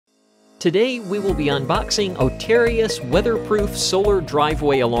Today we will be unboxing Otarius weatherproof solar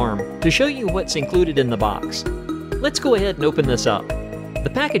driveway alarm to show you what's included in the box. Let's go ahead and open this up.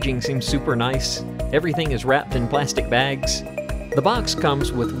 The packaging seems super nice. Everything is wrapped in plastic bags. The box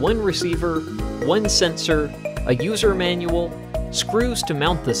comes with one receiver, one sensor, a user manual, screws to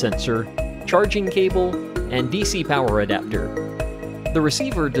mount the sensor, charging cable, and DC power adapter. The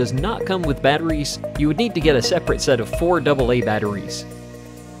receiver does not come with batteries. You would need to get a separate set of 4 AA batteries.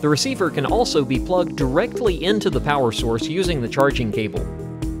 The receiver can also be plugged directly into the power source using the charging cable.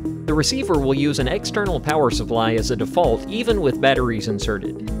 The receiver will use an external power supply as a default, even with batteries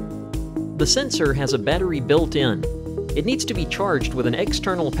inserted. The sensor has a battery built in. It needs to be charged with an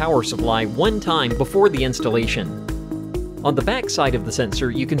external power supply one time before the installation. On the back side of the sensor,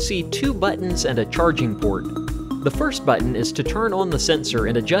 you can see 2 buttons and a charging port. The first button is to turn on the sensor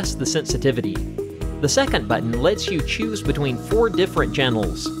and adjust the sensitivity. The second button lets you choose between 4 different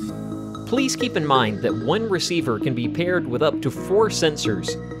channels. Please keep in mind that one receiver can be paired with up to 4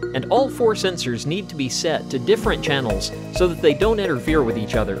 sensors, and all 4 sensors need to be set to different channels so that they don't interfere with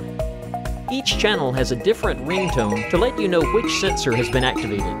each other. Each channel has a different ringtone to let you know which sensor has been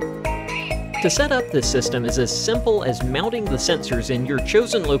activated. To set up this system is as simple as mounting the sensors in your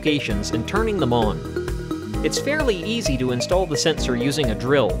chosen locations and turning them on. It's fairly easy to install the sensor using a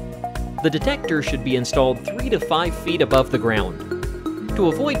drill. The detector should be installed 3 to 5 feet above the ground. To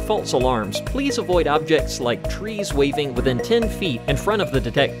avoid false alarms, please avoid objects like trees waving within 10 feet in front of the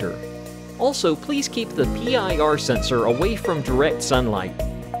detector. Also, please keep the PIR sensor away from direct sunlight.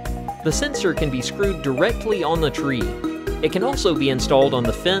 The sensor can be screwed directly on the tree. It can also be installed on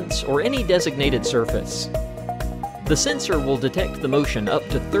the fence or any designated surface. The sensor will detect the motion up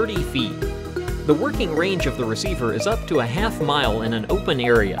to 30 feet. The working range of the receiver is up to a half mile in an open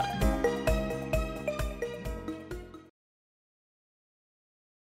area.